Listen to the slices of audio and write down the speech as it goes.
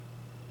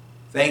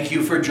Thank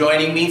you for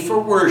joining me for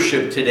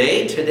worship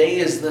today. Today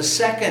is the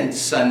second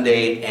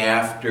Sunday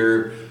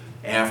after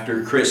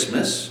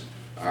Christmas.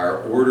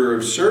 Our order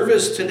of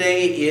service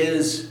today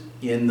is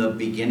in the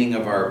beginning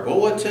of our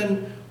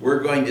bulletin. We're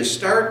going to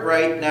start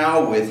right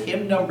now with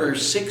hymn number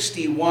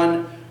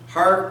 61,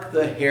 Hark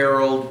the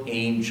Herald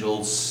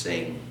Angels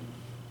Sing.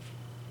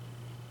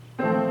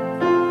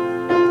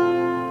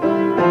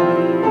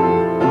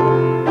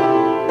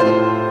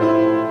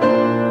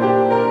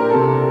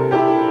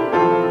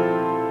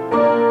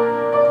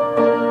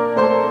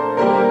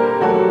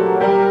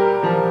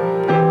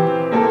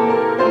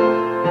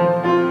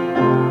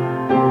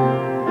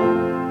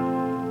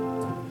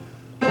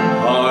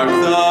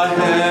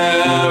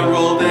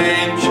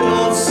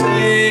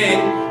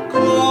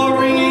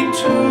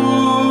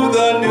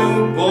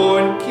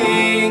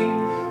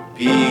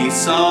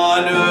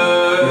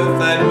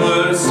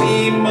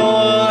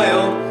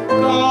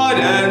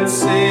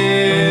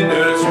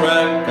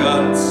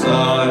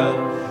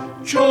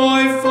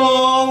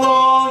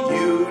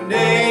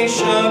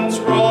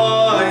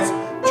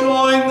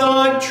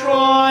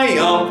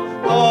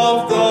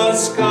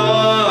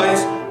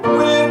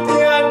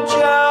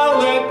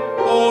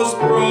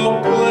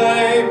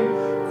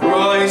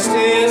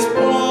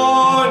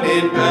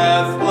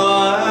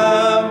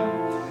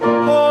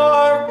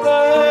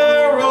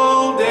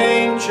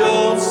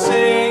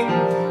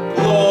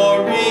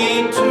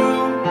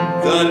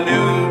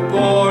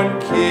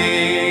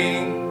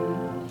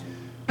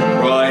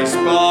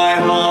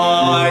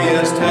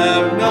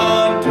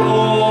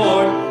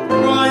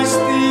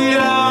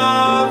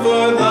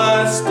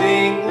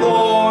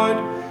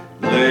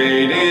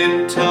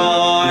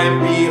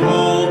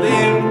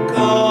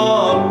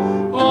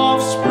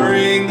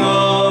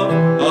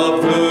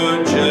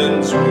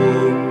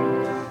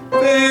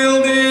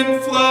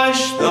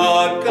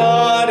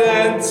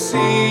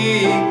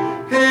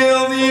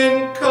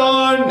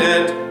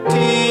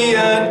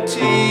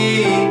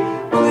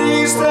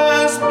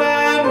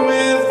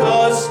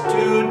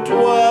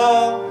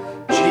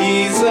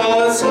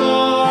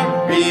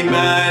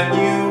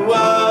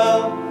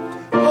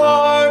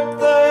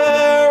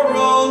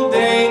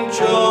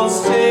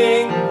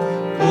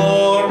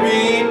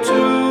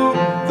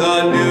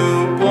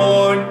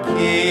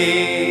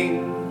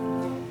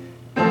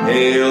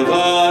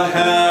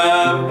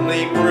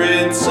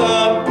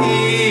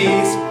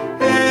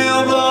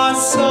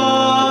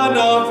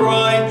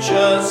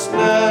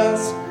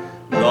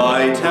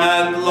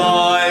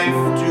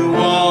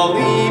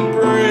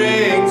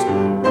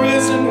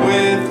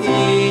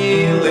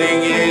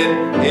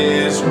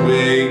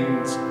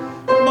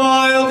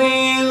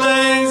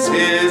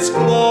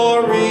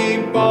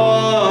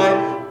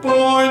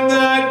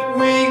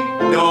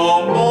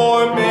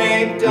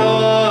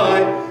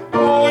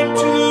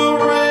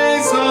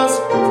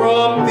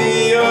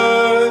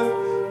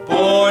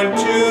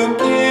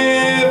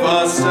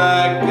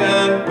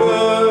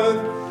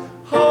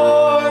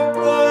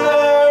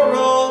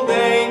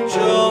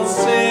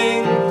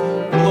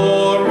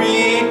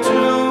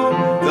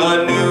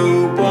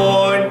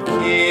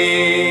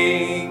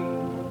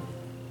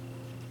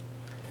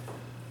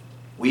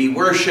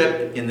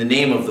 In the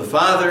name of the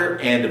Father,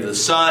 and of the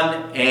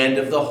Son, and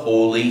of the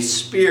Holy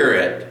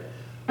Spirit.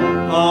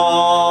 Amen.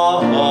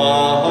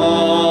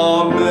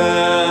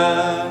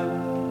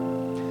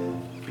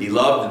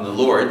 Beloved in the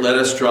Lord, let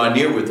us draw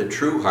near with a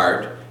true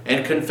heart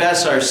and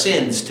confess our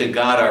sins to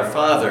God our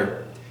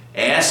Father,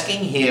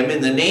 asking Him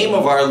in the name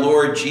of our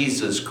Lord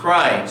Jesus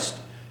Christ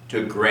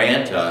to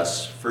grant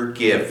us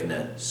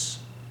forgiveness.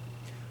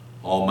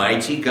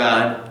 Almighty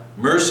God,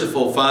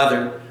 merciful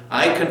Father,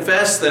 I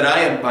confess that I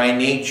am by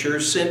nature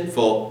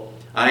sinful.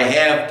 I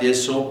have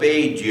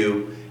disobeyed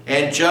you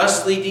and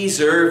justly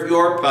deserve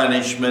your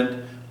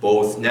punishment,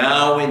 both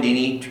now and in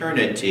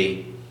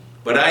eternity.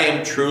 But I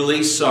am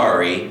truly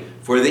sorry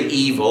for the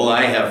evil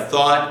I have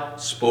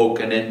thought,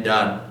 spoken, and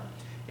done.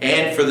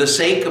 And for the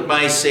sake of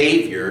my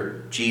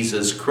Savior,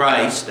 Jesus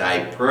Christ,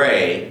 I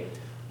pray,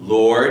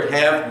 Lord,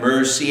 have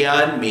mercy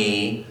on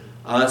me,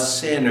 a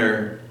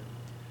sinner.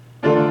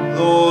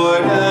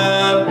 Lord,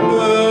 have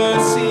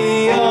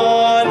mercy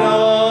on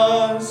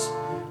us.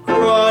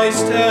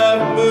 Christ,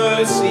 have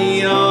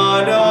mercy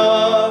on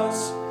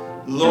us.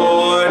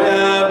 Lord,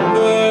 have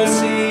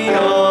mercy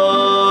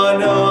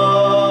on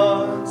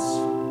us.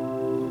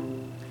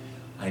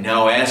 I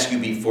now ask you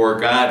before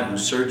God, who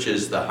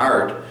searches the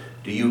heart,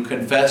 do you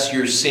confess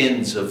your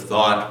sins of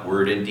thought,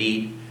 word, and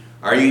deed?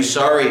 Are you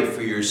sorry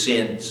for your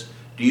sins?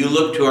 Do you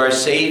look to our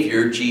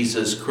Savior,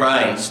 Jesus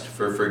Christ,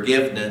 for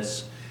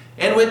forgiveness?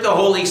 And with the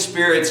Holy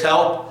Spirit's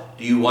help,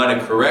 do you want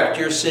to correct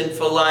your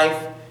sinful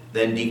life?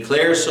 Then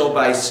declare so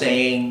by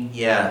saying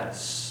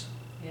yes.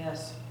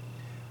 Yes.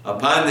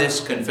 Upon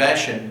this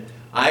confession,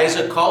 I, as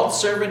a called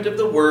servant of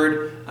the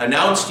Word,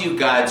 announce to you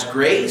God's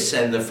grace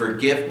and the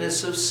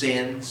forgiveness of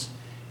sins,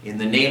 in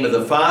the name of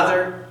the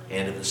Father,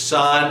 and of the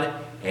Son,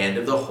 and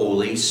of the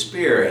Holy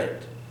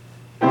Spirit.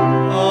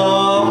 Amen.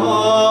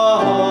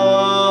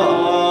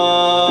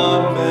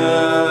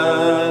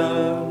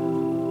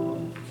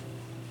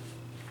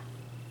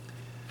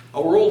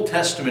 Our Old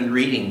Testament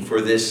reading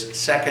for this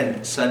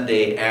second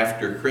Sunday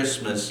after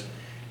Christmas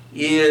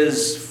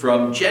is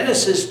from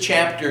Genesis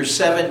chapter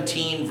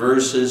 17,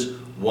 verses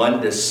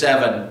 1 to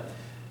 7.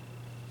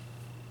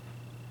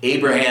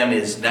 Abraham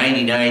is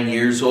 99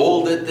 years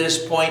old at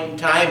this point in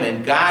time,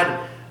 and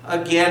God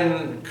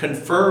again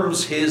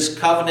confirms his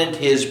covenant,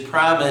 his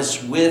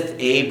promise with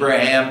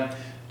Abraham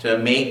to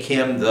make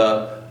him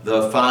the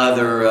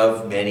father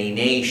of many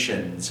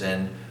nations,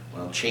 and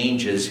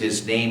changes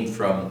his name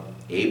from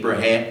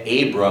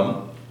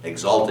Abram,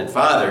 exalted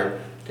father,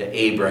 to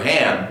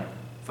Abraham,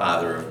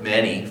 father of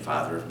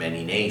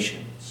many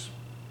nations.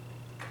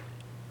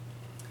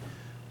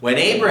 When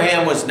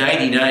Abraham was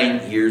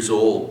 99 years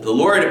old, the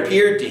Lord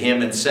appeared to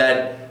him and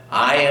said,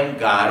 "I am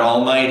God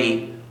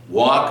Almighty.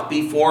 Walk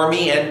before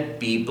me and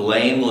be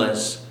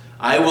blameless.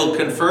 I will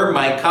confirm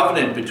my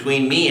covenant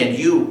between me and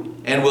you,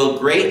 and will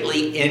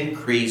greatly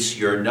increase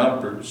your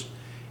numbers."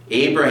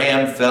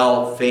 Abram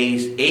fell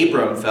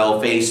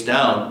face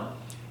down,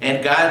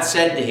 and God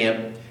said to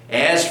him,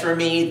 "As for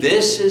me,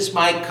 this is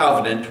my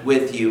covenant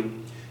with you.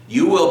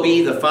 You will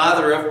be the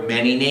father of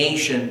many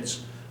nations.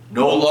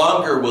 No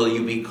longer will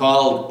you be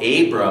called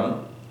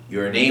Abram.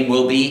 Your name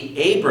will be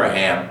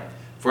Abraham,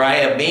 for I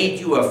have made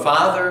you a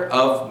father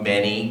of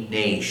many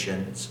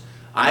nations.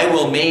 I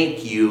will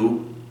make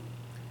you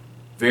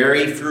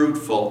very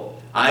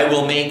fruitful. I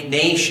will make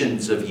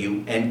nations of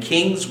you, and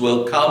kings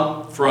will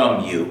come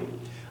from you.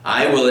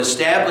 I will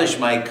establish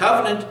my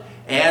covenant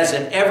as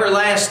an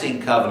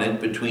everlasting covenant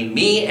between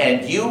me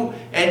and you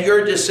and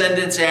your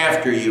descendants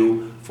after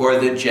you for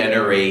the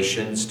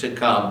generations to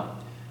come,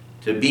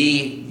 to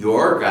be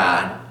your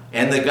God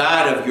and the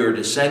God of your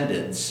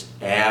descendants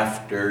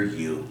after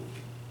you."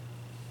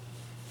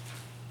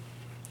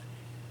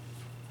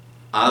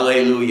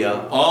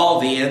 Alleluia. All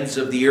the ends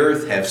of the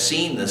earth have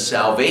seen the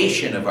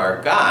salvation of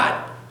our God.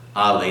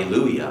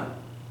 Alleluia.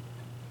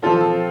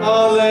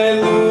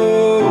 Alleluia.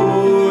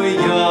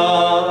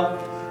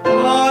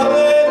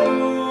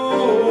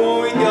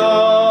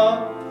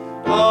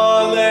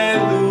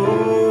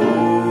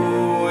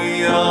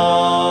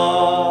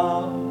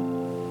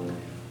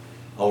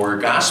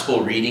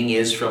 Gospel reading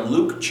is from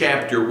Luke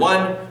chapter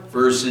 1,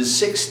 verses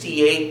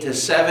 68 to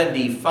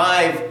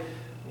 75.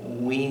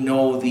 We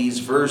know these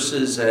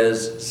verses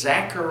as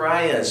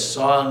Zacharias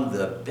sung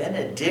the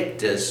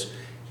Benedictus,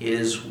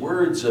 his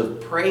words of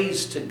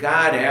praise to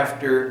God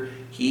after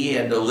he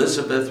and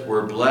Elizabeth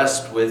were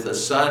blessed with a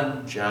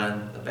son,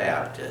 John the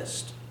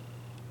Baptist.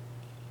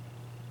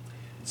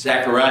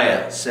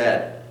 Zechariah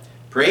said,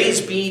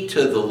 "Praise be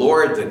to the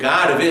Lord, the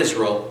God of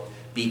Israel,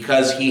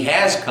 because he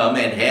has come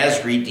and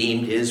has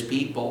redeemed his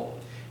people.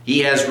 He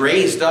has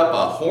raised up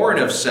a horn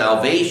of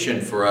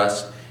salvation for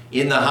us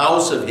in the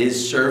house of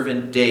his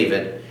servant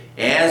David,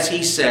 as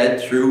he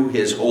said through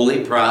his holy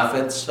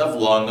prophets of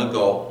long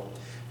ago.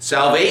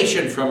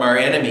 Salvation from our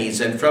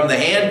enemies and from the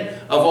hand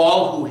of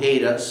all who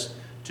hate us,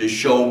 to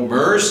show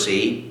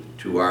mercy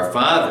to our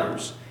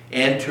fathers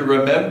and to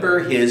remember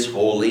his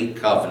holy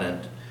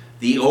covenant,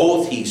 the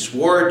oath he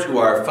swore to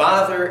our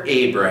father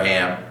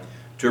Abraham,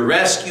 to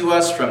rescue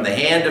us from the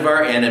hand of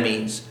our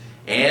enemies,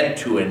 and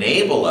to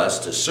enable us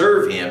to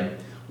serve him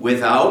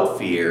without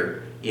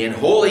fear, in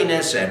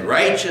holiness and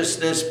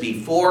righteousness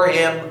before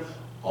him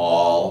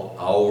all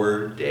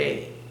our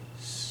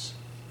days."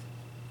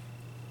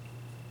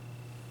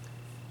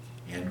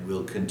 And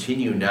we'll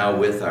continue now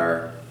with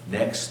our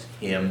next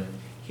hymn,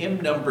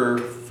 hymn number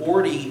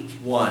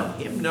 41.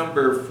 Hymn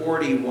number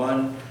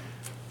 41,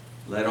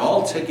 "Let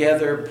All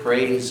Together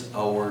Praise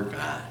Our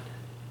God."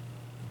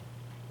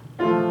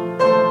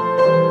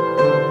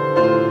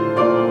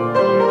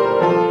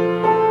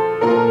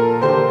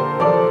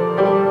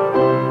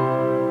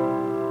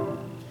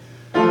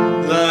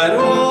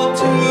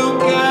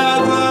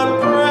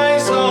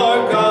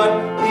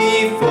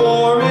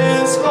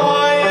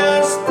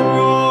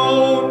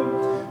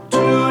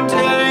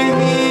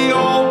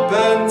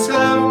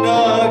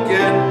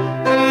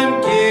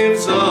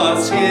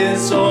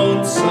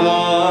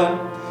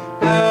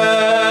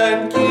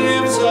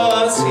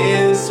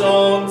 His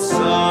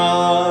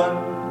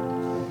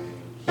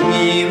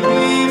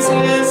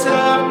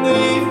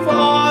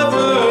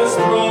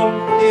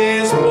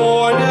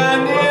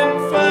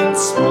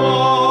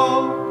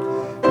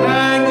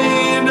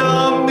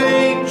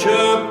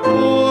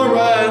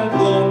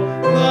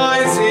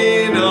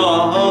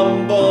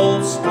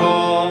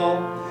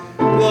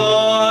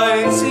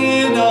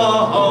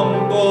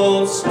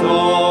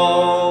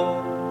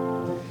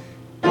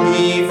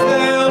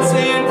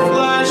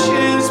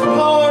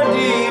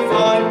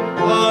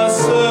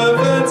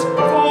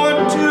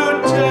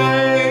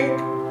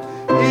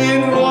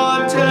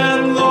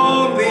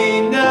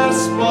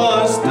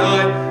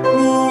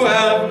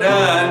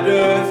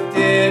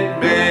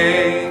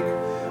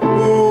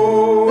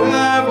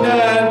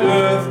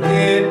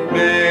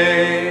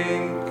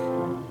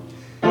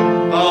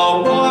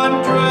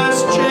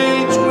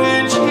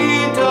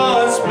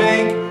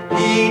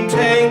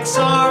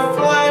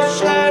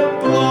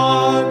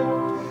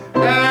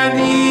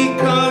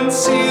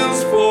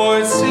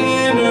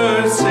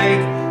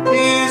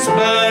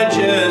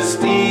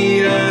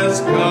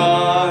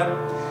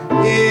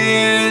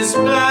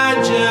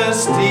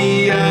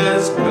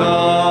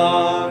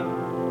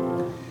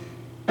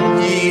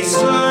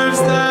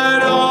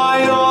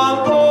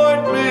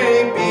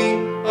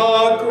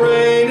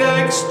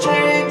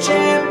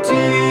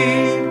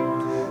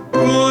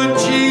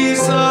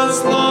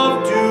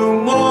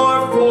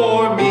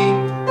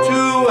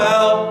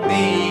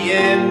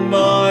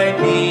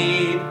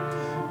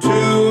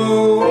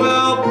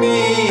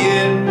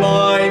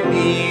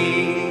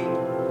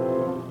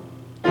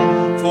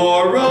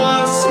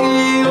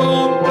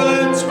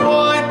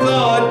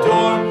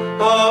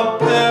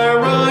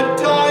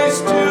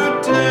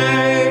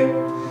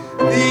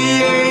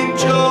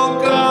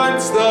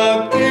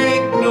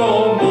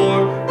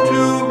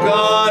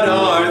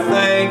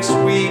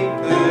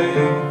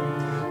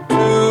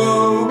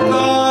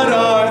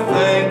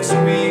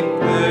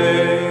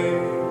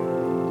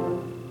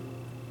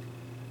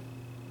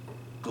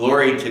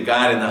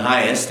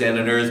highest, and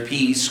on earth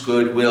peace,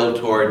 goodwill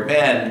toward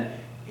men.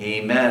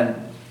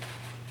 Amen.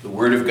 The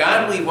Word of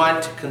God we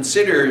want to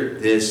consider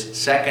this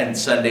second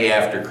Sunday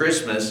after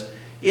Christmas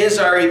is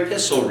our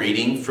epistle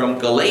reading from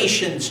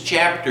Galatians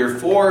chapter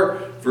 4,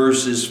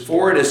 verses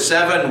 4 to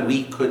 7.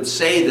 We could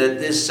say that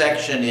this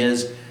section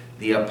is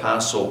the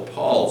Apostle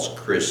Paul's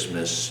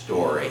Christmas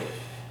story.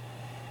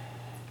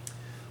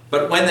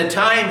 But when the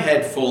time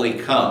had fully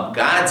come,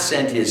 God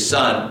sent his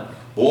Son,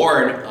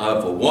 born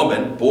of a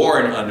woman,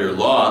 born under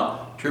law,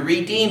 to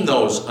redeem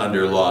those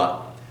under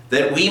law,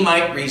 that we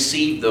might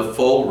receive the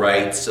full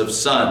rights of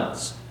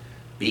sons.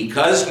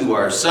 Because you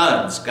are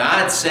sons,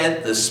 God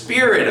sent the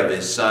Spirit of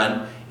his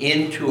Son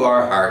into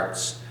our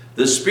hearts,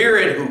 the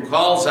Spirit who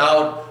calls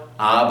out,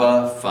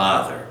 Abba,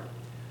 Father.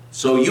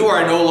 So you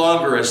are no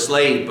longer a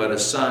slave, but a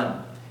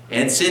son.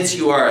 And since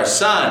you are a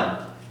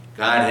son,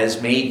 God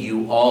has made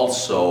you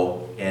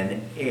also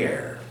an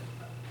heir.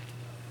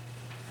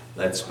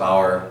 Let's bow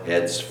our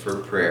heads for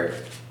prayer.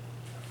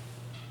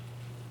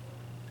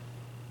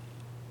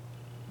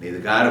 May the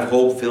God of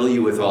hope fill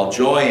you with all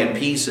joy and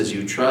peace as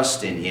you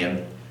trust in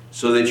him,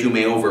 so that you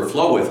may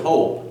overflow with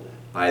hope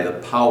by the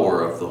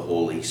power of the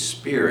Holy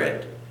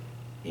Spirit.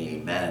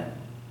 Amen.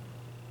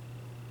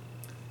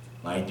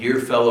 My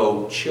dear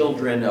fellow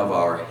children of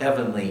our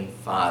Heavenly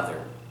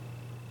Father,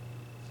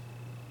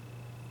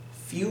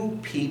 few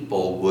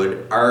people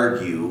would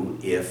argue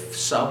if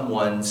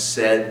someone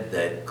said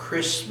that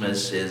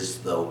Christmas is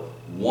the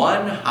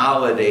one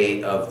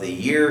holiday of the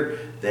year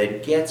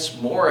that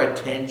gets more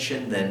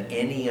attention than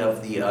any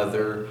of the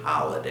other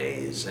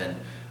holidays. And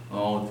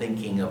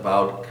thinking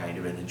about kind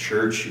of in the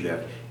church, you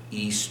have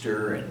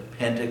Easter and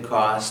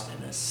Pentecost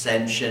and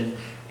Ascension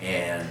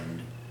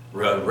and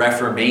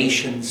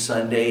Reformation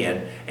Sunday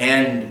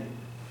and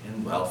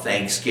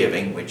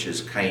Thanksgiving, which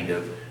is kind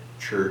of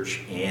church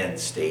and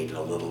state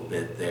a little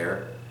bit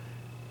there.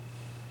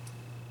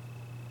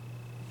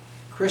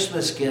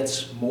 Christmas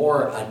gets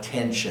more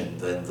attention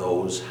than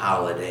those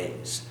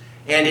holidays.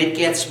 And it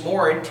gets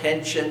more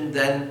attention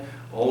than,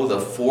 the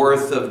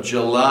 4th of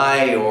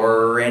July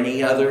or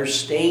any other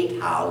state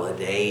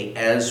holiday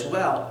as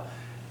well.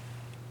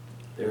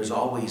 There's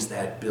always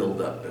that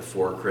build-up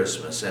before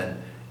Christmas.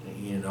 And,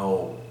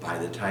 by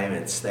the time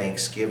it's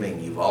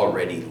Thanksgiving, you've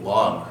already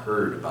long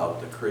heard about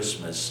the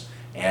Christmas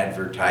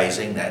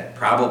advertising that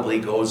probably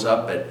goes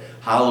up at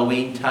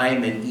Halloween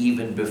time and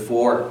even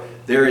before.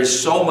 There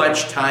is so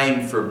much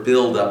time for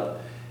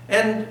build-up.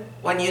 And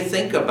when you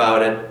think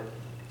about it,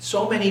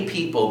 so many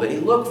people, they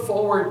look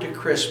forward to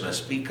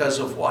Christmas because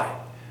of why?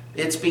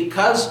 It's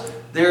because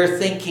they're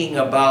thinking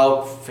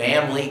about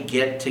family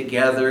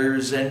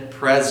get-togethers and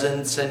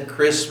presents and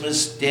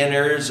Christmas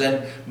dinners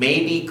and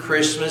maybe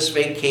Christmas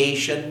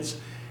vacations.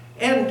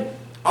 And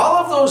all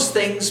of those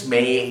things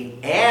may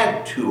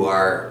add to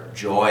our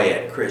joy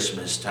at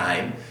Christmas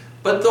time,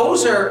 but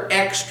those are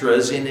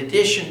extras in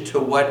addition to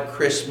what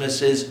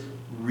Christmas is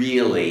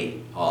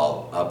really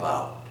all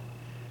about.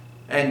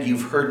 And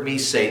you've heard me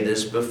say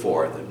this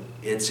before.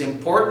 It's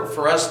important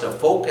for us to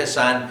focus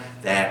on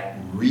that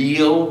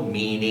real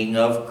meaning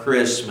of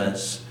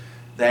Christmas.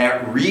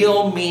 That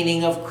real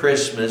meaning of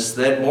Christmas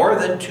that more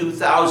than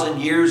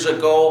 2,000 years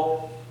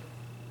ago,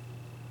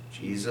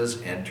 Jesus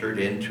entered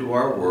into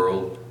our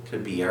world to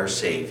be our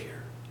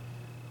Savior.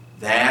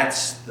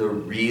 That's the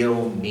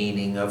real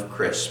meaning of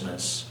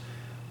Christmas.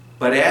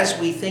 But as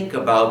we think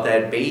about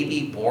that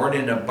baby born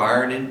in a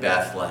barn in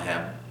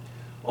Bethlehem,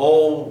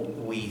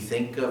 we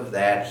think of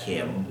that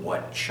hymn,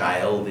 What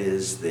Child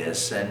Is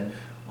This? And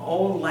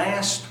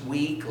last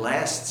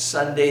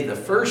Sunday, the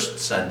first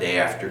Sunday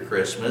after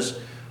Christmas,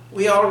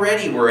 we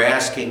already were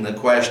asking the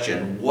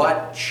question,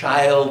 what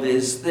child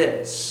is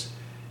this?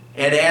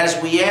 And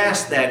as we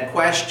asked that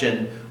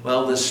question,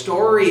 the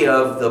story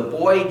of the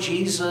boy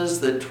Jesus,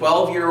 the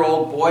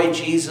 12-year-old boy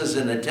Jesus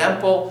in the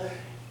temple,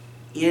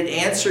 it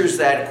answers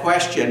that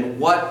question,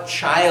 what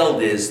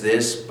child is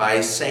this, by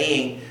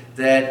saying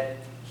that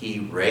he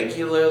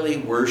regularly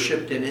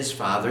worshiped in his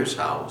father's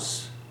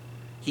house.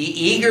 He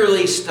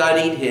eagerly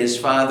studied his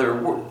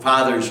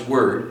father's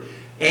word,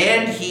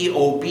 and he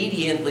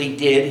obediently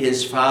did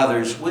his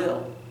father's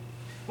will.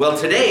 Well,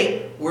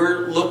 today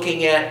we're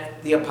looking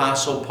at the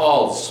Apostle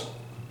Paul's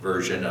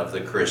version of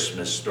the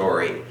Christmas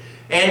story.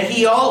 And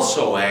he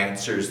also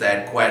answers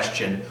that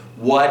question,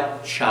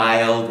 what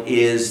child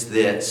is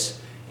this?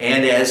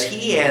 And as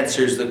he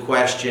answers the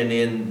question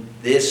in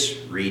this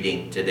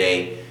reading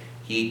today,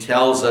 he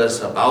tells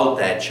us about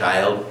that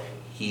child.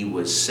 He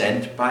was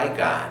sent by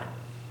God.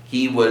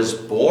 He was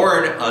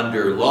born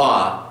under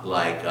law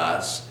like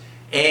us,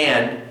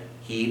 and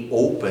he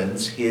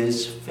opens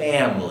his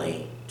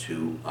family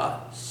to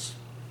us.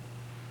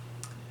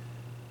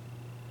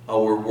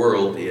 Our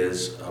world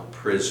is a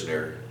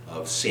prisoner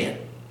of sin.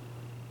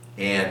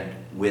 And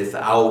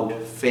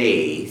without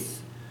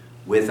faith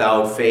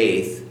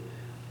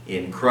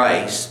in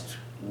Christ,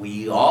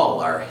 we all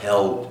are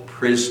held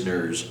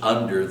prisoners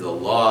under the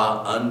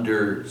law,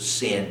 under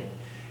sin.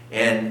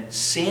 And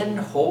sin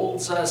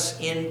holds us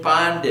in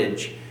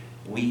bondage.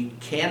 We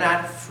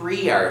cannot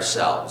free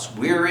ourselves.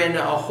 We're in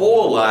a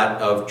whole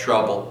lot of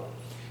trouble.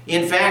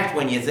 In fact,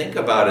 when you think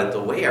about it, the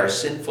way our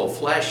sinful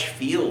flesh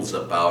feels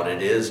about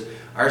it is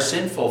our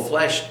sinful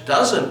flesh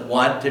doesn't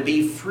want to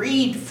be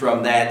freed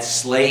from that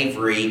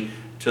slavery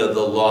to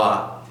the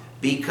law,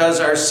 because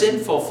our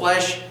sinful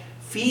flesh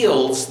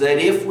feels that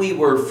if we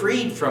were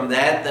freed from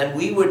that, then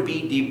we would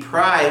be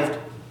deprived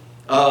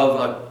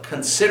of a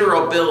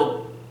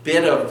considerable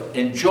bit of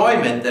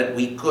enjoyment that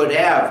we could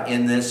have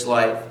in this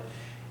life.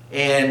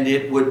 And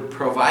it would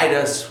provide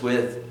us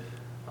with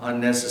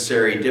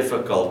unnecessary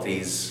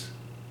difficulties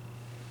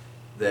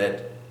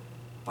that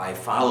by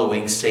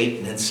following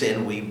Satan and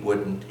sin we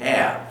wouldn't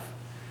have.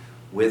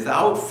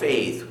 Without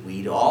faith,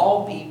 we'd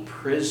all be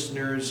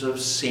prisoners of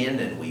sin,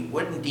 and we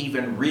wouldn't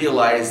even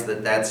realize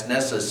that that's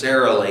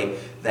necessarily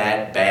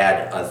that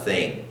bad a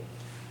thing.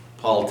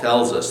 Paul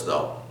tells us,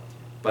 though,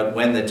 but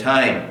when the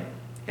time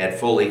had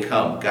fully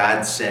come,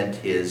 God sent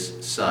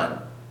his Son.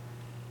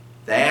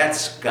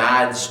 That's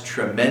God's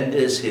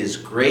tremendous, his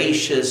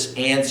gracious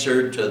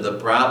answer to the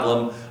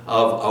problem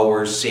of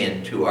our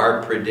sin, to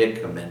our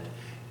predicament.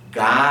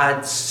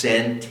 God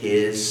sent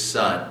his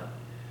Son.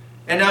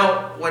 And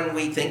now, when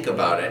we think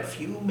about it,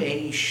 few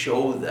may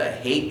show the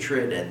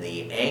hatred and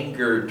the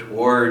anger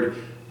toward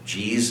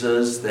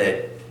Jesus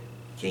that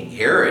King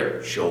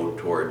Herod showed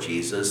toward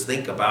Jesus.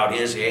 Think about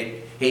his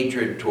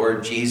hatred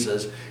toward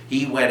Jesus.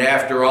 He went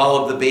after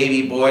all of the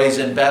baby boys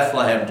in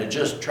Bethlehem to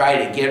just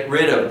try to get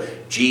rid of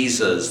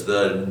Jesus,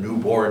 the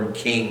newborn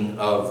king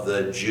of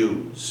the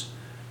Jews.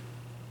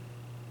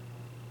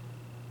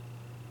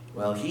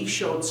 Well, he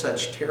showed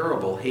such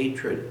terrible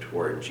hatred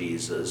toward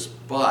Jesus,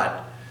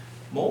 but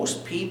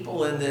most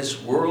people in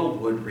this world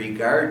would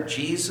regard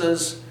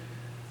Jesus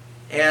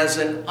as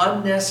an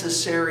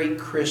unnecessary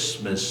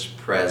Christmas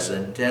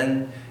present,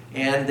 and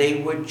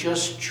they would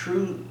just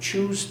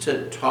choose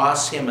to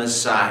toss him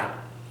aside.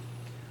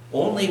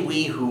 Only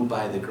we who,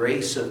 by the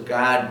grace of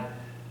God,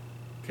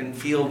 can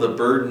feel the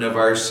burden of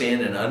our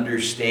sin and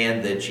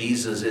understand that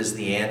Jesus is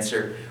the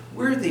answer,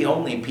 we're the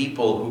only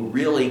people who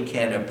really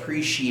can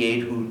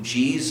appreciate who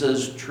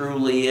Jesus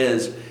truly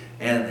is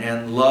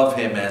and love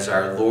him as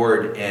our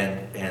Lord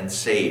and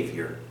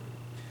Savior.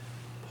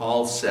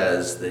 Paul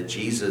says that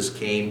Jesus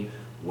came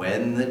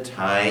when the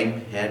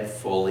time had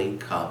fully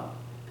come,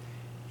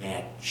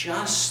 at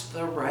just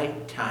the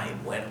right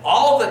time, when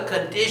all the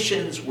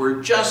conditions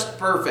were just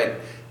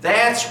perfect.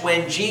 That's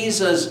when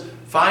Jesus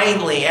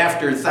finally,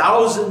 after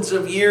thousands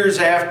of years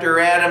after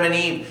Adam and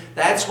Eve,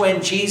 that's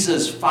when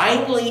Jesus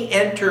finally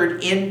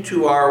entered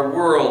into our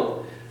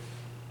world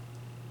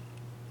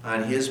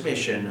on his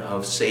mission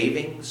of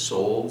saving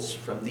souls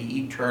from the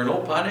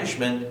eternal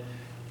punishment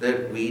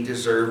that we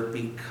deserve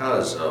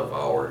because of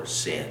our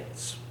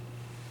sins.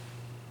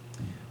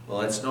 Well,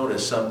 let's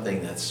notice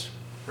something that's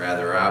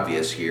rather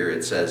obvious here.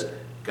 It says,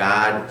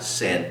 God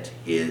sent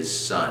his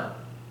Son.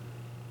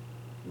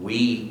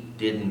 We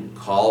didn't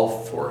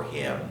call for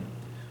him.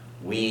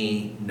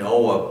 We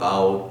know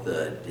about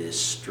the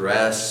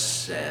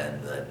distress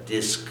and the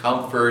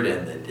discomfort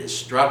and the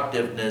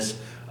destructiveness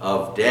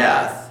of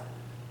death,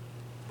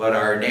 but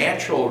our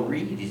natural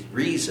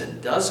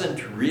reason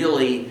doesn't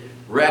really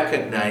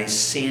recognize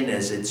sin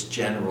as its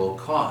general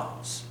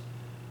cause.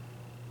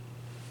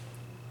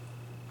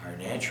 Our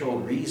natural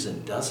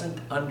reason doesn't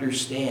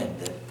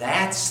understand that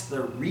that's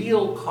the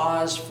real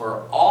cause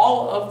for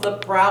all of the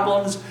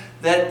problems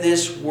that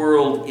this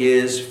world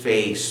is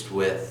faced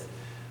with.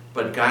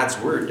 But God's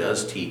Word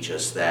does teach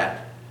us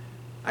that.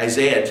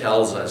 Isaiah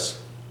tells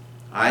us,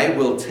 I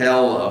will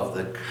tell of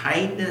the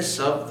kindness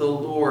of the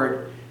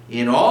Lord.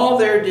 In all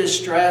their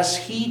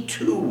distress, he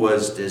too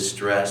was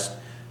distressed,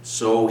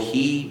 so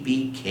he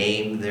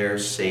became their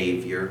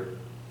Savior.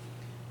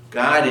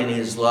 God in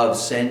his love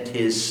sent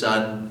his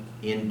Son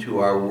into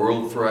our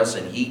world for us,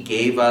 and he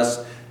gave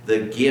us the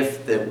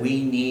gift that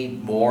we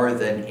need more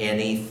than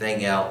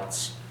anything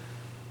else.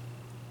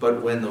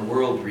 But when the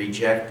world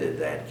rejected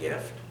that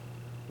gift,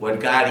 what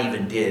God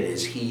even did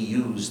is he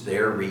used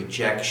their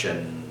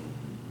rejection,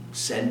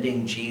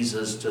 sending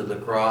Jesus to the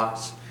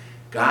cross.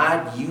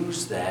 God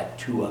used that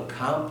to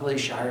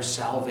accomplish our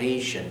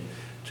salvation,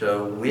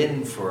 to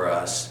win for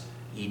us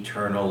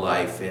eternal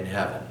life in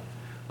heaven.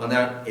 Well,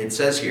 now, it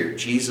says here,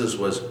 Jesus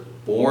was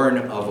born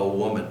of a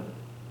woman.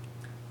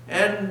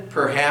 And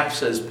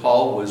perhaps as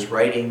Paul was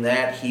writing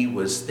that, he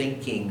was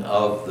thinking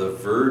of the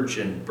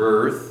virgin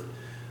birth.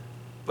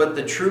 But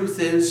the truth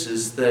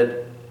is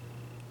that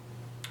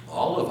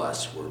all of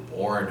us were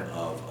born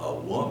of a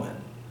woman.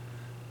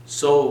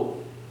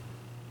 So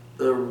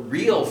the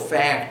real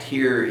fact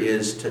here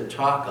is to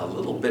talk a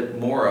little bit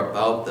more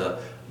about the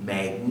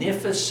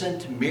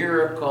magnificent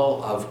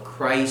miracle of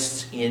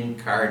Christ's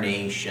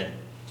incarnation.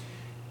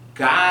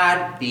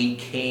 God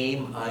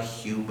became a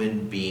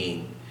human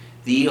being.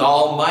 The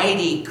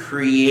Almighty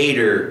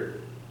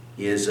Creator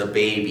is a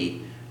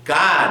baby.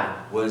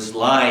 God was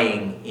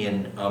lying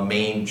in a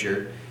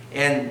manger.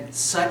 And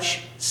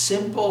such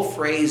simple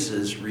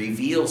phrases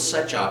reveal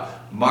such a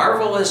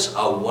marvelous,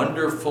 a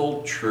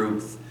wonderful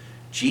truth.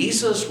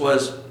 Jesus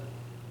was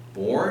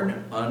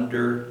born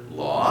under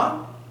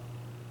law?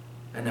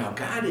 And now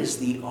God is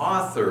the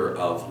author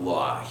of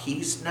law.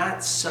 He's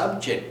not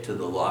subject to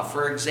the law.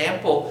 For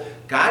example,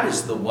 God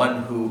is the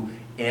one who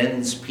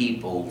ends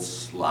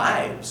people's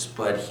lives,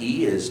 but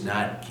he is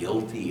not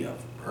guilty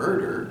of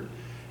murder.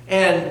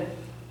 And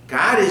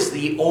God is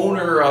the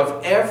owner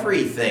of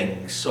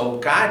everything, so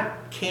God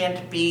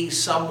can't be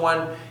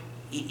someone,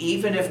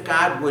 even if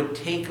God would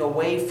take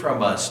away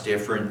from us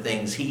different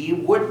things, he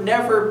would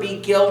never be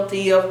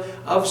guilty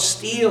of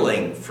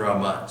stealing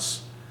from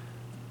us.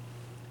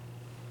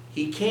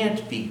 He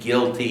can't be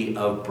guilty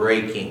of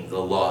breaking the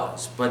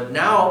laws. But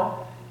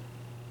now,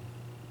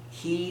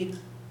 he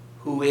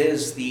who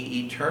is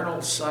the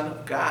eternal Son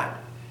of God,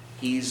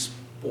 he's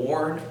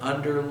born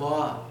under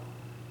law.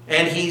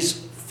 And he's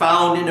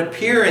found in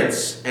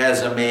appearance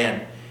as a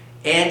man.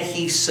 And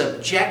he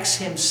subjects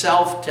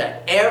himself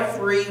to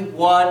every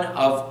one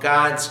of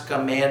God's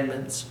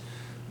commandments.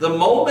 The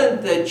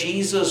moment that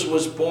Jesus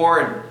was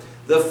born,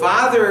 the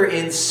Father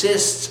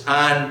insists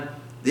on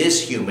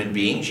this human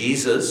being,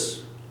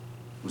 Jesus,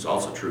 who's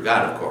also true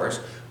God, of course,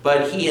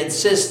 but he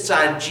insists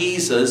on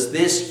Jesus,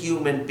 this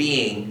human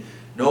being,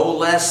 no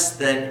less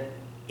than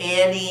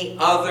any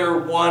other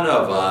one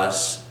of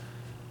us,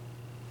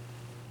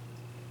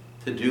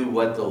 to do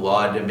what the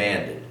law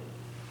demanded.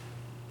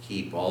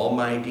 Keep all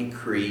my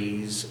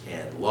decrees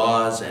and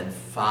laws and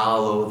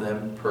follow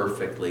them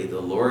perfectly.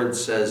 The Lord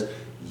says,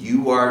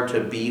 you are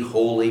to be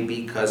holy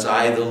because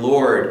I, the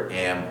Lord,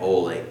 am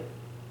holy.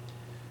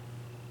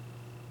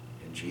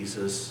 And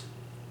Jesus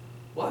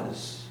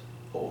was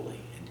holy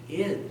and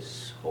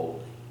is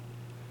holy.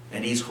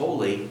 And he's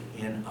holy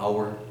in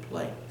our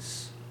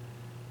place.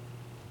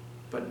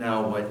 But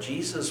now what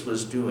Jesus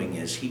was doing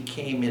is he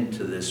came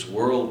into this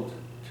world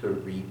to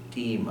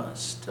redeem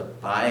us, to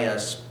buy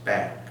us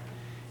back.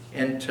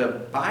 And to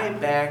buy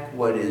back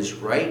what is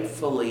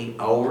rightfully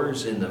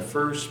ours in the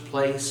first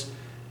place,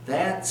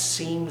 that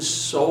seems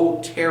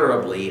so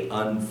terribly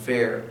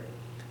unfair.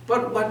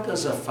 But what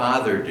does a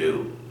father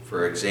do,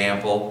 for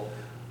example,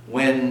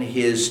 when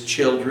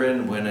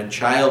a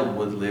child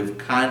would live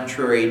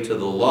contrary to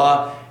the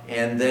law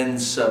and then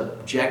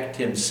subject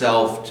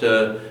himself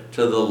to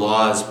the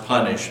law's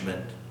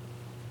punishment?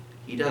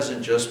 He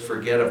doesn't just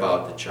forget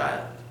about the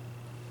child.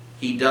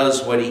 He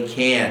does what he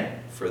can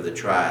for the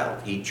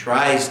child. He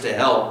tries to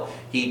help.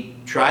 He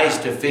tries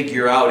to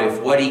figure out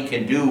if what he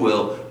can do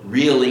will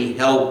really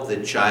help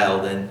the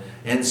child.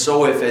 And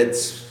so if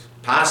it's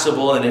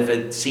possible and if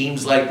it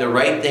seems like the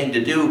right thing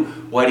to do,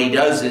 what he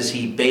does is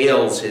he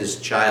bails his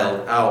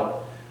child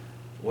out.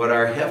 What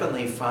our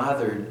Heavenly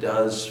Father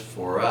does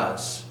for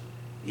us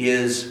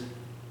is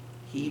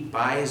he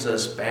buys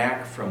us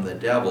back from the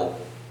devil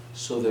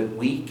so that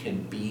we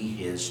can be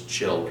his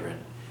children.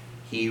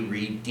 He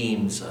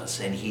redeems us,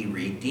 and he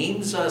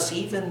redeems us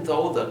even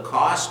though the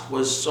cost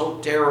was so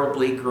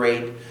terribly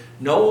great,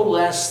 no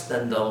less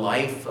than the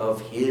life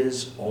of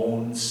his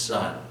own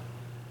Son.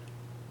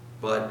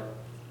 But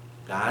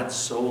God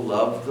so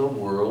loved the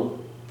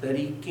world that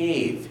he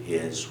gave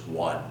his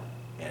one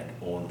and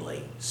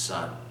only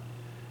Son.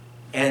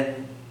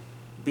 And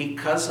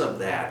because of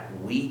that,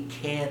 we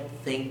can't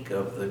think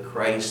of the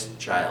Christ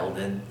child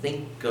and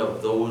think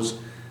of those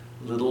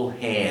little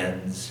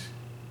hands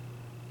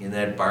in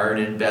that barn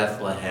in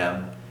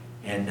Bethlehem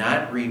and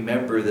not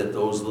remember that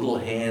those little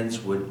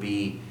hands would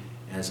be,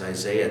 as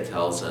Isaiah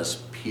tells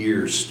us,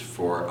 pierced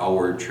for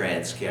our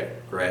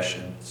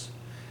transgressions.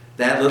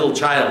 That little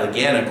child,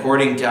 again,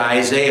 according to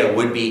Isaiah,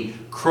 would be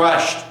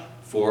crushed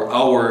for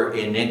our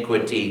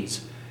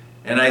iniquities.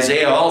 And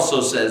Isaiah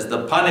also says,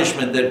 the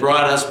punishment that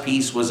brought us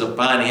peace was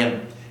upon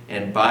him,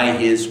 and by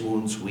his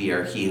wounds we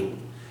are healed.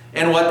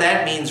 And what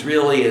that means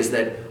really is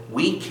that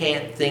we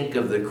can't think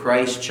of the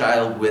Christ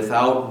child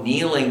without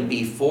kneeling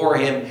before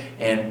him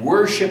and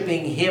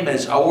worshiping him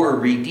as our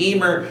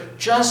Redeemer,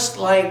 just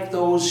like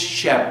those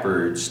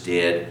shepherds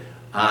did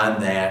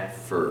on that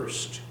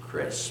first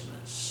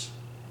Christmas.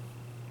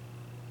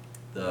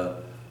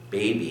 The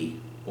baby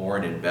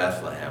born in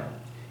Bethlehem,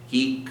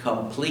 he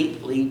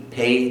completely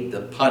paid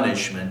the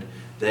punishment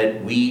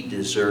that we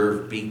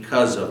deserve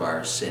because of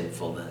our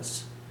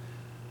sinfulness.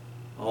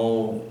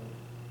 Oh,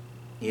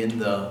 in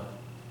the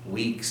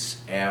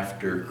weeks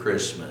after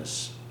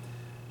Christmas,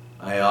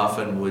 I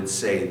often would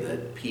say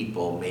that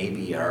people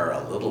maybe are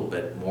a little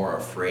bit more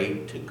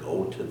afraid to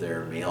go to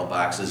their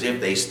mailboxes, if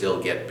they still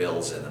get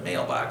bills in the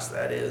mailbox,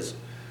 that is.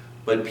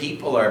 But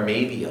people are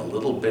maybe a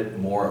little bit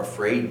more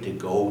afraid to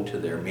go to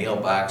their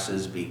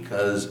mailboxes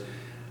because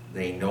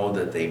they know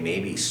that they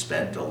maybe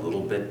spent a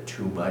little bit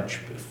too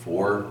much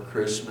before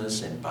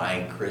Christmas in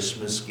buying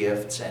Christmas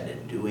gifts and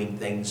in doing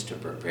things to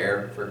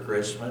prepare for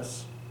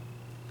Christmas.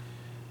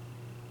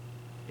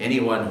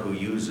 Anyone who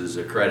uses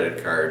a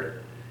credit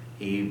card,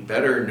 he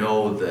better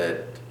know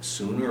that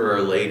sooner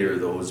or later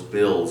those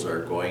bills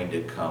are going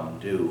to come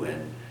due.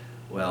 And,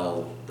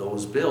 well,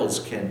 those bills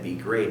can be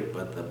great,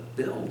 but the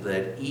bill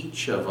that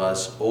each of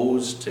us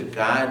owes to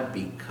God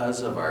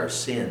because of our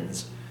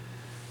sins,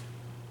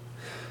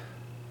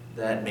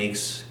 that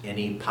makes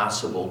any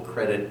possible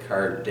credit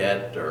card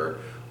debt or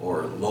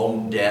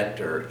loan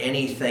debt or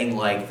anything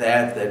like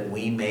that that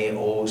we may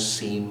owe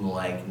seem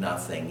like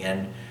nothing.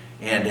 And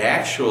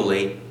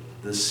actually,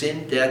 the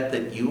sin debt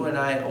that you and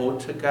I owe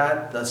to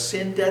God, the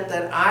sin debt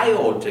that I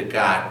owe to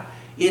God,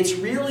 it's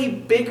really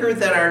bigger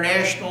than our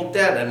national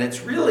debt. And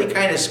it's really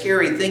kind of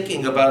scary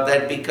thinking about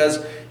that,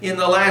 because in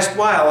the last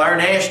while, our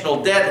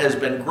national debt has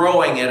been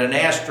growing at an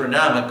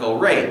astronomical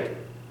rate.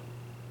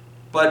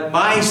 But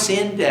my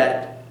sin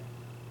debt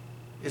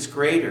is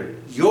greater.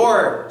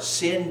 Your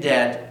sin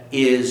debt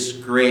is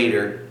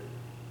greater.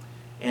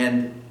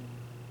 And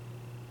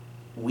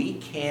we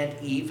can't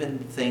even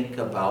think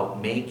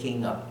about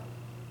making a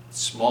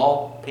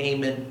small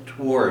payment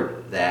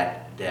toward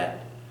that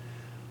debt.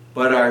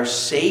 But our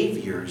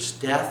Savior's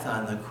death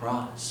on the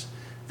cross,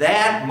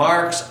 that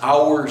marks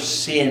our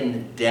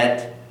sin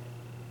debt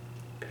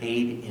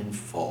paid in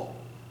full.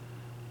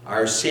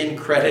 Our sin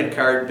credit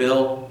card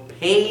bill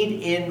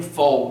paid in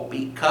full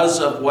because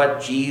of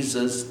what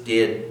Jesus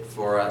did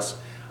for us.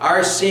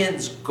 Our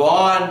sins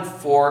gone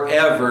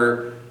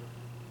forever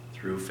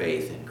through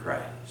faith in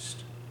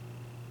Christ.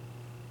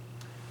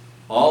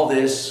 All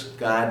this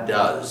God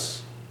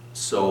does,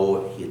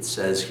 so it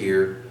says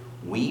here,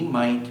 we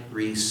might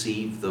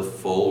receive the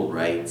full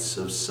rights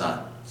of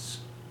sons.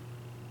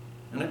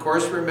 And of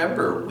course,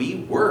 remember,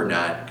 we were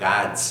not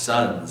God's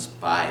sons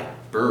by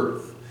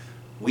birth.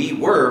 We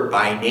were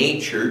by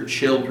nature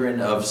children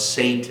of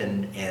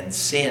Satan and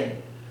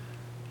sin.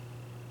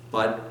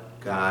 But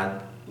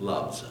God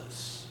loves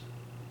us.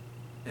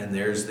 And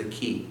there's the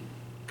key.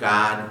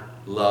 God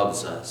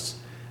loves us.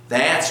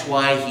 That's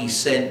why he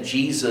sent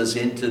Jesus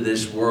into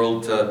this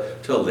world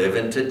to live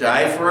and to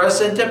die for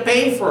us and to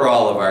pay for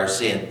all of our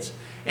sins.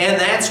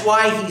 And that's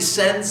why he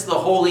sends the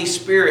Holy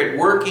Spirit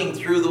working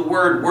through the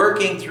Word,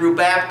 working through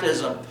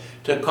baptism,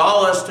 to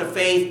call us to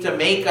faith, to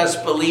make us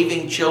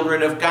believing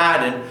children of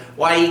God, and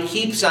why he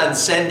keeps on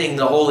sending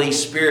the Holy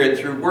Spirit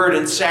through Word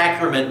and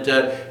Sacrament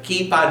to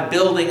keep on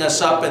building us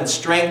up and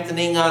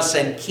strengthening us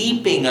and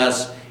keeping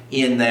us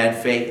in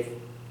that faith.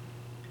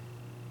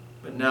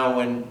 But now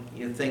when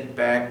you think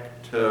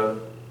back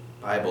to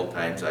Bible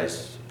times, I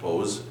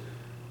suppose,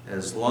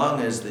 as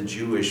long as the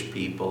Jewish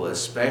people,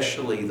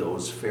 especially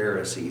those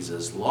Pharisees,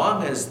 as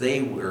long as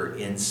they were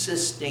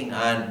insisting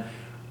on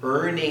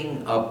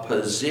earning a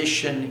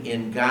position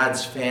in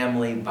God's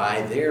family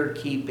by their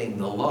keeping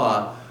the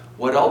law,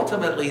 what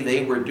ultimately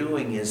they were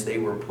doing is they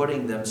were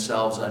putting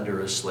themselves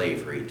under a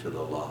slavery to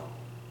the law.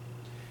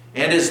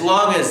 And as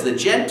long as the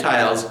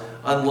Gentiles,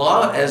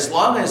 as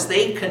long as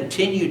they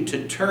continued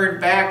to turn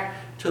back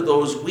to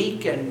those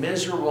weak and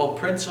miserable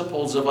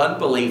principles of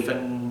unbelief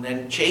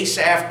and chase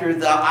after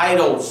the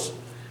idols,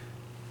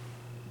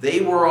 they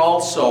were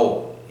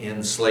also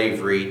in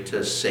slavery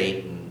to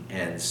Satan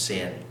and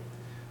sin.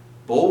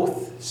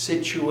 Both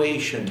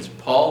situations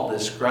Paul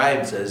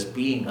describes as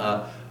being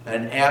an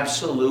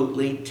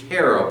absolutely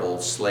terrible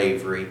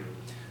slavery.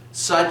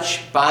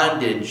 Such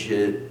bondage,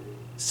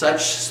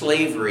 such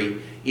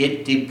slavery,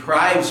 it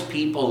deprives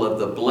people of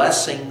the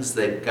blessings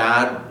that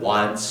God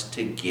wants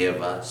to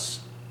give us.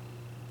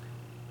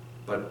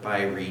 But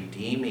by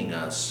redeeming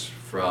us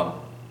from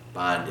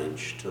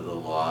bondage to the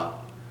law,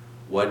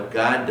 what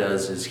God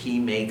does is he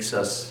makes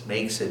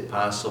it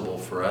possible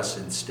for us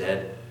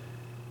instead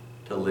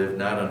to live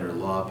not under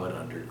law but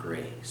under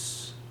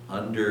grace,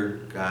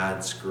 under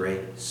God's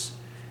grace.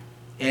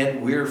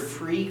 And we're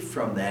free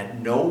from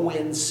that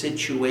no-win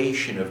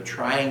situation of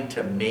trying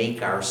to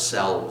make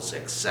ourselves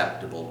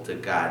acceptable to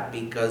God,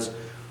 because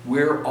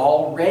we're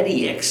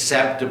already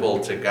acceptable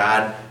to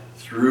God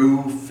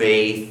through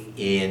faith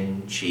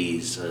in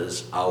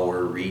Jesus,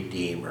 our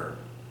Redeemer.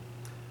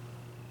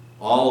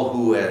 All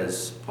who,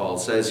 as Paul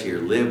says here,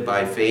 live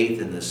by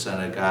faith in the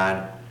Son of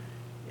God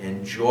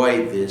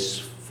enjoy this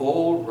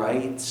full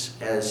rights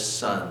as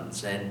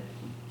sons. And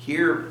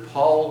here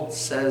Paul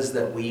says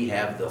that we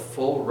have the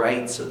full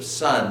rights of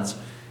sons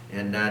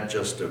and not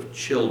just of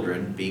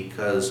children,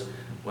 because,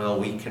 well,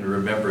 we can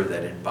remember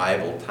that in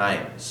Bible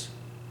times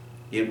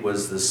it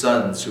was the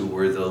sons who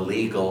were the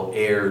legal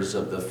heirs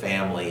of the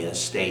family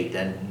estate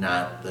and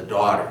not the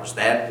daughters.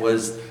 That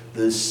was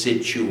the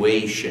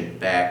situation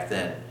back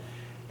then.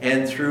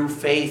 And through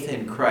faith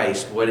in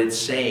Christ, what it's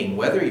saying,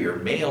 whether you're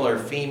male or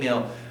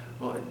female,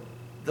 well,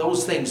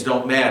 those things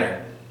don't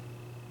matter.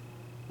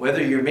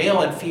 Whether you're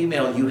male and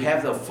female, you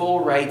have the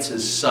full rights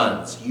as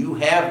sons. You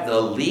have the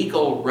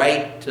legal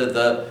right to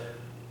the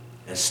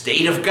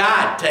estate of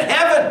God, to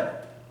heaven,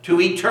 to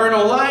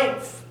eternal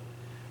life.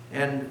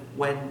 And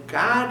when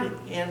God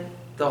and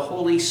the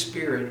Holy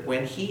Spirit,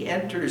 when he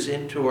enters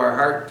into our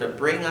heart to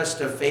bring us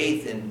to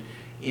faith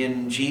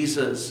in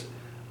Jesus,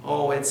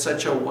 oh, it's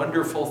such a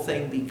wonderful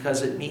thing,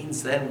 because it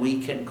means then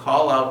we can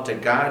call out to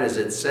God, as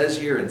it says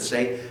here, and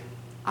say,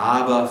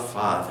 Abba,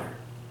 Father.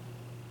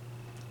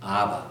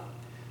 Abba.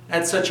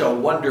 That's such a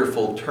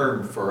wonderful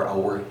term for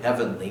our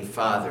Heavenly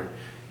Father.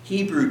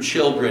 Hebrew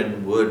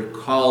children would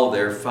call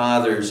their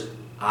fathers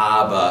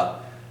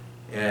Abba,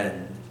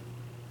 and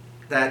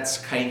that's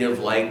kind of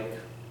like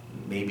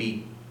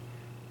maybe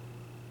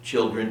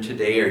Children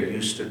today are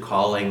used to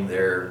calling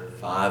their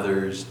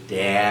fathers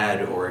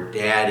dad or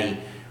daddy,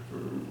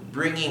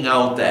 bringing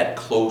out that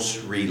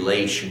close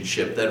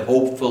relationship that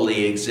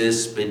hopefully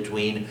exists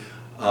between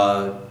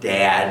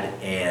dad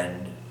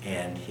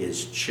and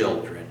his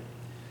children.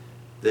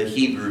 The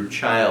Hebrew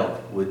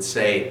child would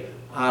say,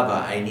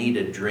 "Abba, I need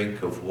a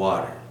drink of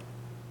water."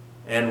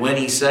 And when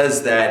he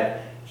says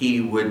that,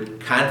 he would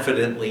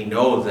confidently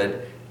know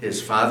that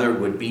his father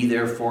would be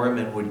there for him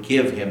and would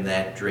give him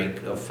that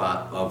drink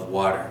of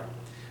water.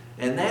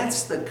 And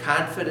that's the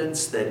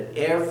confidence that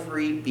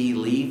every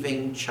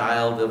believing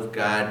child of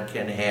God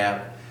can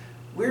have.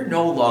 We're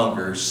no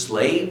longer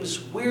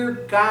slaves, we're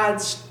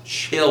God's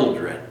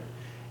children.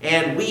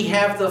 And we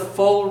have the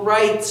full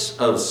rights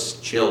of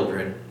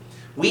children.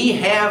 We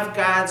have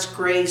God's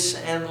grace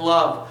and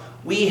love.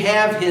 We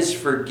have His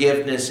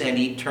forgiveness and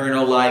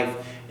eternal life.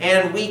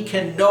 And we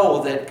can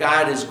know that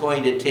God is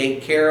going to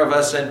take care of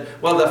us. And,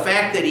 well, the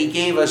fact that He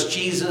gave us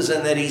Jesus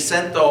and that He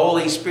sent the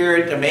Holy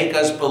Spirit to make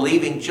us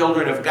believing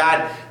children of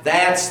God,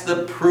 that's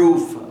the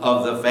proof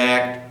of the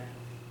fact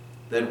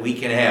that we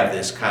can have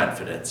this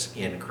confidence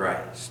in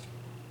Christ.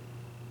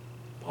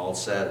 Paul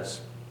says,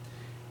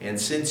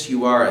 "And since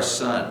you are a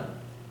son,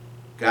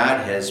 God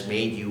has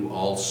made you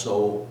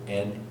also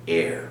an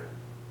heir."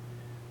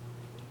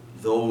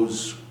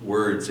 Those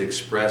words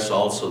express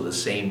also the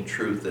same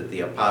truth that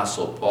the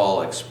Apostle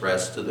Paul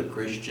expressed to the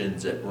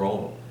Christians at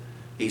Rome.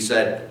 He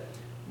said,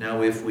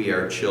 "Now if we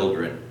are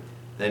children,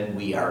 then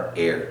we are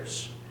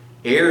heirs,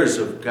 heirs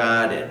of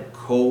God and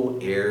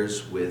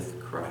co-heirs with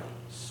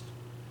Christ."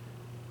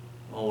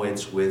 Oh,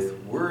 it's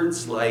with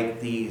words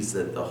like these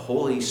that the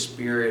Holy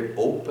Spirit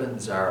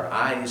opens our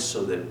eyes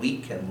so that we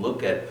can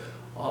look at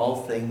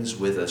all things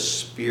with a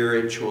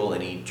spiritual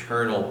and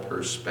eternal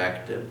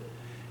perspective.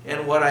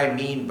 And what I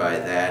mean by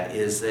that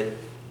is that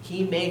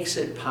He makes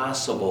it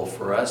possible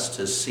for us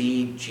to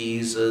see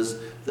Jesus,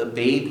 the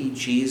baby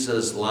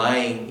Jesus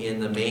lying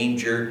in the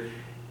manger,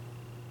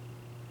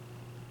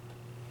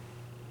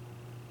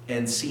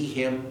 and see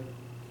Him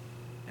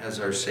as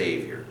our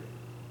Savior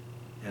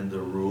and the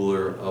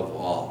ruler of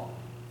all.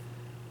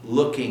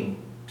 Looking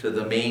to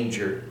the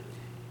manger.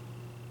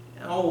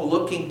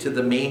 Looking to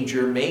the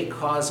manger may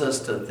cause us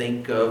to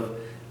think of,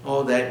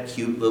 that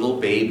cute little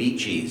baby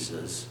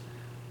Jesus.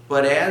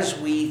 But as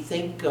we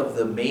think of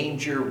the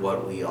manger,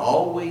 what we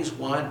always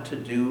want to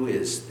do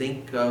is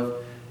think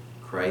of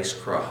Christ's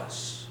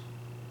cross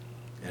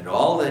and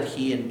all that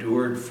He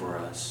endured for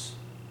us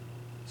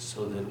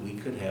so that we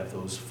could have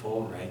those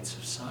full rights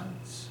of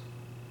sons.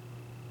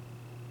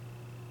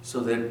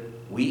 So that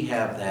we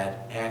have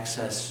that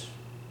access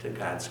to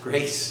God's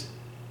grace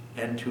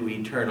and to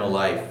eternal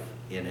life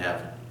in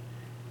heaven.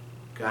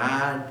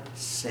 God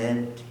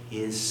sent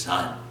His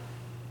Son.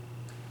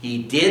 He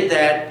did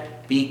that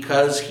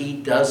because He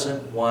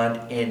doesn't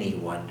want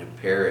anyone to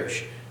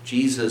perish.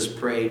 Jesus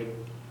prayed,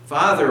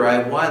 "Father, I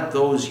want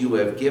those you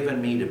have given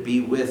me to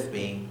be with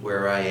me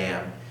where I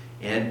am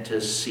and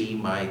to see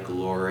my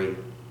glory."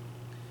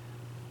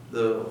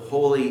 The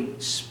Holy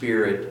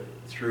Spirit,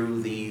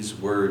 through these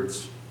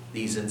words,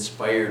 these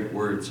inspired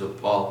words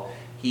of Paul,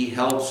 He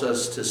helps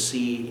us to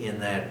see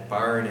in that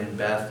barn in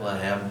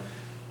Bethlehem,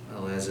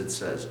 as it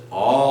says,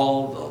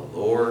 all the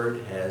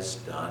Lord has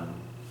done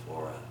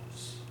for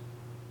us.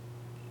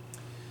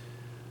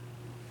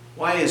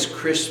 Why is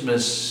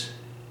Christmas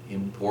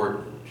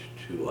important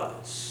to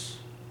us?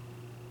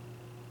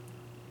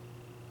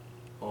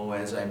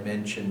 As I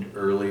mentioned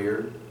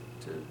earlier,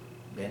 to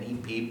many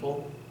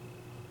people,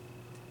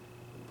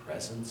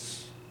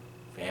 presents,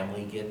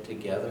 family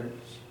get-togethers,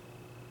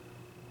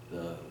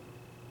 the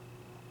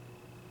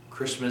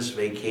Christmas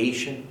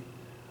vacation,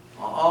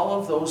 all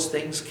of those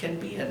things can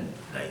be a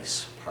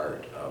nice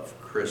part of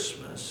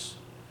Christmas.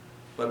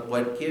 But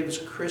what gives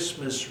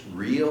Christmas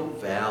real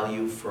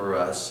value for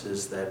us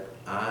is that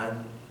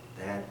on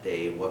that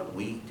day, what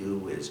we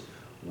do is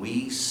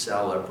we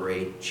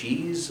celebrate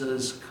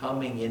Jesus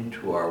coming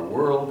into our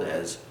world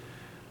as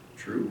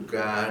true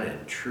God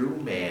and true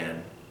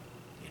man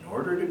in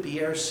order to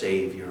be our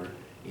Savior,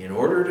 in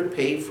order to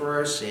pay for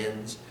our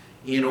sins,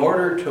 in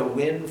order to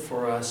win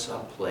for us a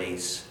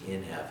place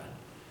in heaven.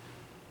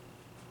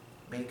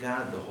 May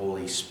God, the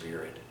Holy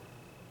Spirit,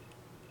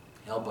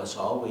 help us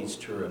always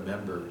to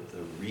remember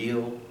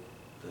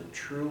the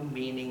true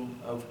meaning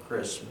of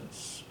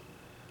Christmas.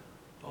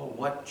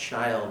 What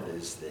child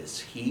is this?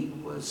 He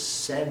was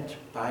sent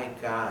by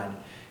God.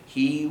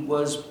 He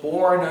was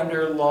born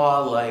under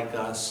law like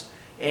us,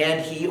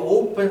 and He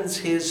opens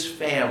His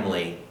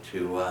family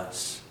to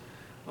us.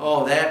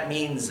 That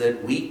means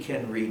that we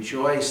can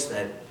rejoice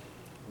that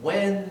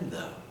when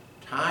the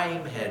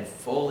time had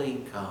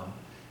fully come,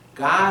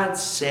 God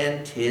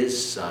sent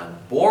His Son,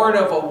 born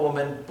of a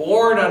woman,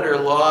 born under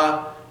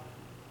law,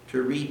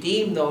 to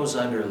redeem those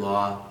under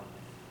law,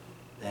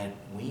 that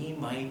we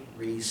might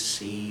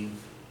receive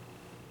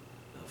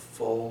the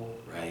full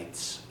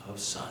rights of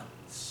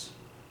sons.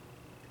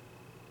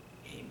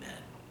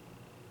 Amen.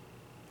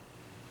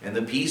 And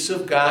the peace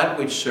of God,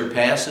 which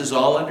surpasses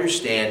all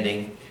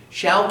understanding,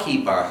 shall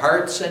keep our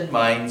hearts and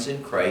minds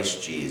in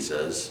Christ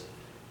Jesus.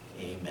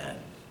 Amen.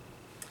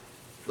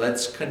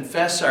 Let's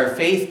confess our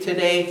faith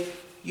today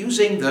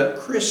using the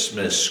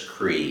Christmas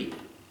Creed.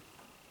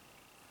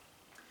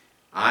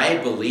 I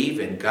believe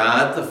in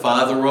God the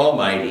Father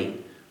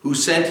Almighty, who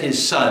sent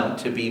his Son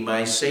to be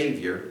my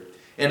Savior.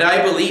 And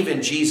I believe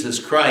in Jesus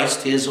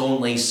Christ, his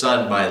only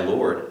Son, my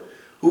Lord,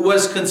 who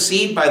was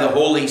conceived by the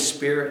Holy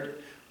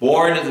Spirit,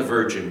 born of the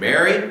Virgin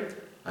Mary,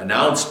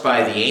 announced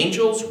by the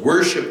angels,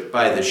 worshipped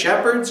by the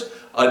shepherds,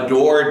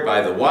 adored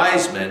by the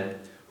wise men,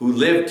 who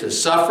lived to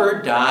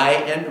suffer, die,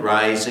 and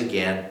rise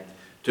again,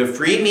 to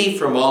free me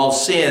from all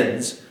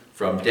sins,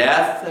 from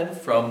death, and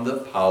from the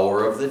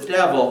power of the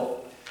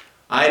devil.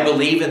 I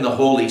believe in the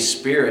Holy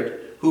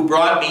Spirit, who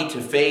brought me to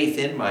faith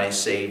in my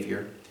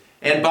Savior,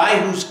 and by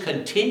whose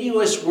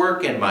continuous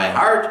work in my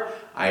heart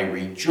I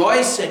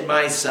rejoice in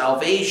my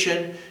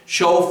salvation,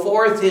 show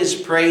forth his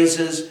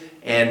praises,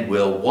 and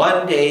will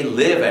one day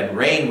live and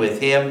reign with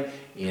him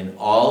in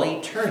all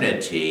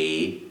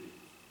eternity.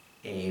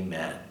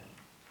 Amen.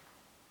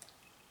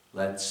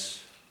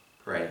 Let's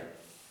pray.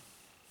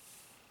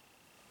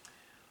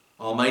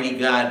 Almighty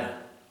God,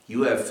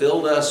 you have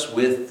filled us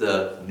with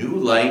the new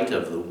light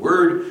of the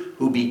Word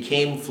who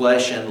became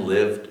flesh and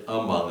lived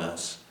among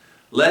us.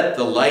 Let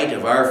the light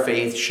of our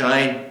faith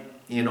shine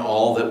in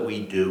all that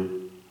we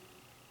do.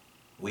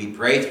 We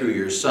pray through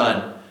your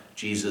Son,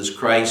 Jesus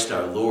Christ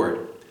our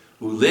Lord,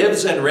 who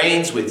lives and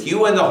reigns with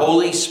you and the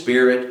Holy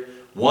Spirit,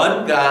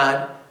 one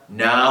God,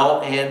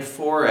 now and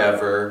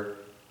forever.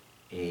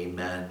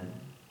 Amen.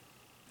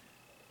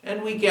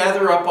 And we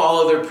gather up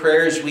all other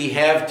prayers we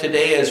have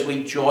today as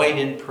we join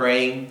in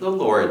praying the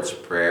Lord's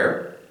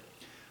Prayer.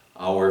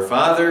 Our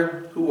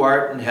Father, who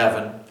art in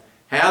heaven,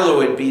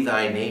 hallowed be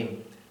thy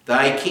name.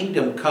 Thy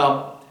kingdom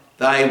come,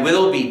 thy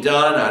will be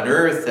done on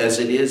earth as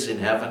it is in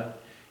heaven.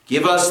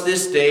 Give us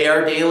this day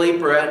our daily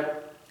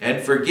bread,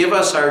 and forgive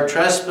us our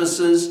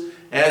trespasses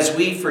as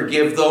we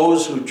forgive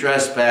those who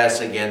trespass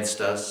against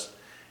us.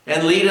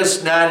 And lead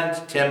us not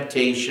into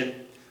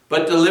temptation,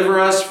 but deliver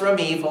us from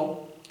evil.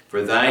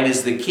 For thine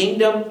is the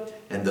kingdom,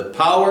 and the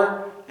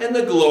power, and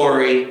the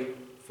glory,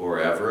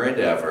 forever and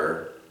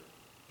ever.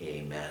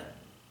 Amen.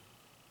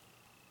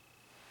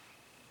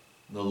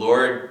 The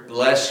Lord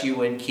bless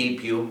you and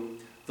keep you.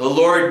 The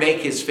Lord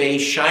make his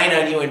face shine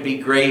on you and be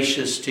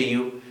gracious to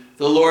you.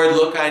 The Lord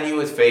look on you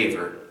with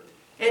favor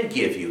and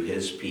give you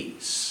his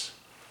peace.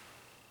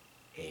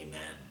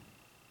 Amen.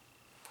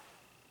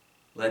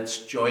 Let's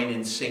join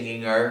in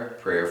singing our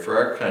prayer for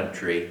our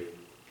country.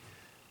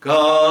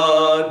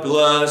 God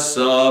bless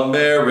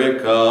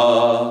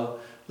America,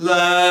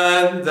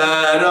 land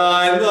that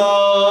I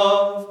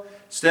love.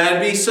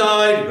 Stand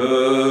beside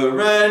her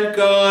and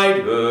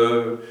guide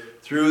her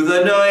through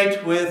the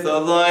night with a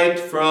light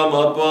from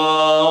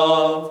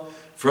above.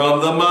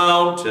 From the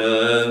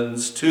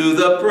mountains to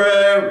the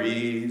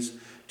prairies,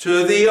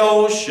 to the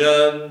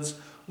oceans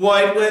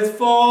white with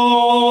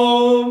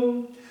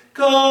foam.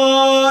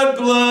 God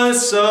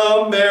bless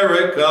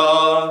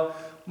America,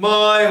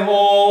 my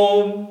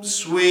home,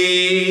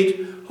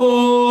 sweet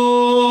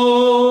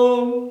home.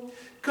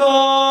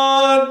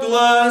 God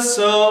bless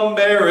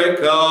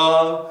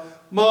America,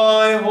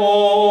 my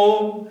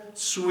home,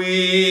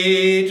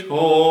 sweet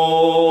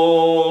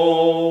home.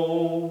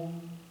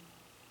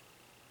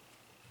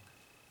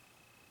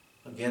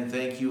 Again,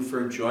 thank you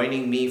for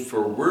joining me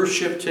for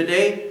worship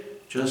today.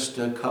 Just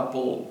a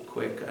couple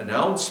quick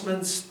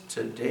announcements.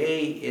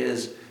 Today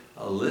is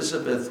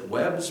Elizabeth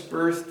Webb's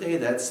birthday.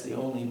 That's the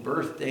only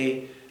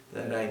birthday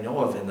that I know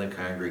of in the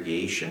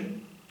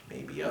congregation.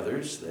 Maybe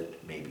others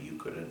that maybe you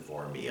could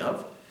inform me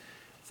of.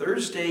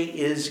 Thursday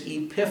is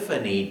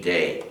Epiphany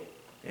Day.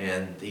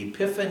 And the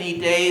Epiphany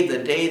Day,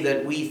 the day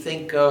that we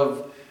think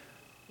of,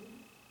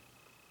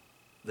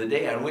 the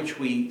day on which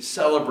we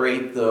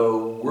celebrate the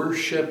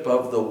worship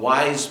of the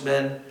wise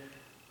men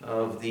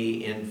of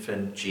the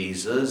infant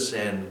Jesus,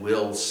 and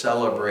we'll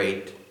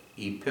celebrate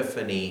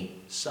Epiphany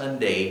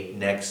Sunday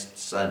next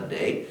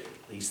Sunday.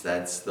 At least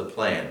that's the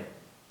plan.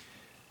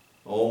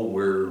 Oh,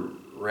 we're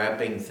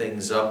wrapping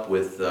things up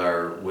with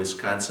our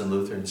Wisconsin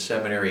Lutheran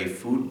Seminary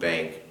Food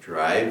Bank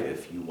drive.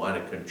 If you want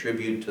to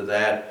contribute to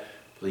that,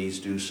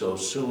 please do so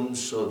soon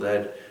so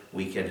that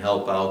we can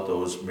help out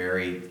those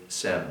married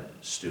SEM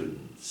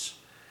students.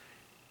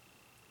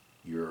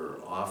 Your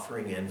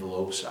offering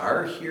envelopes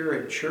are here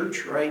at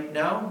church right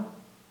now.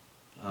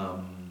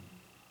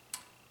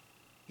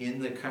 In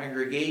the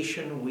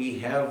congregation, we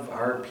have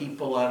our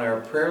people on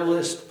our prayer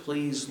list.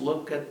 Please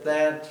look at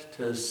that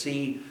to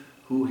see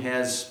who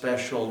has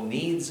special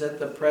needs at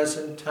the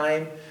present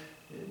time.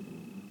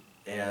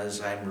 As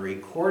I'm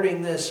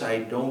recording this, I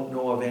don't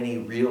know of any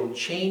real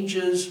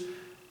changes.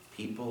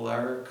 People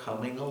are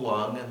coming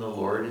along and the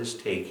Lord is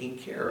taking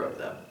care of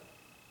them.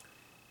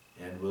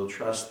 And we'll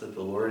trust that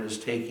the Lord is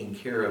taking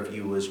care of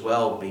you as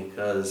well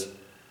because,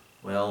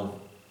 well,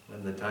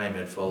 when the time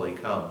had fully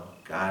come,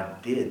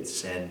 God did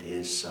send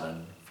his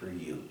Son for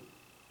you.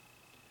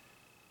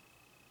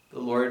 The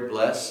Lord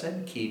bless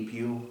and keep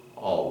you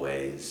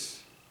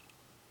always.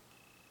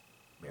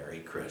 Merry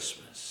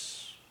Christmas.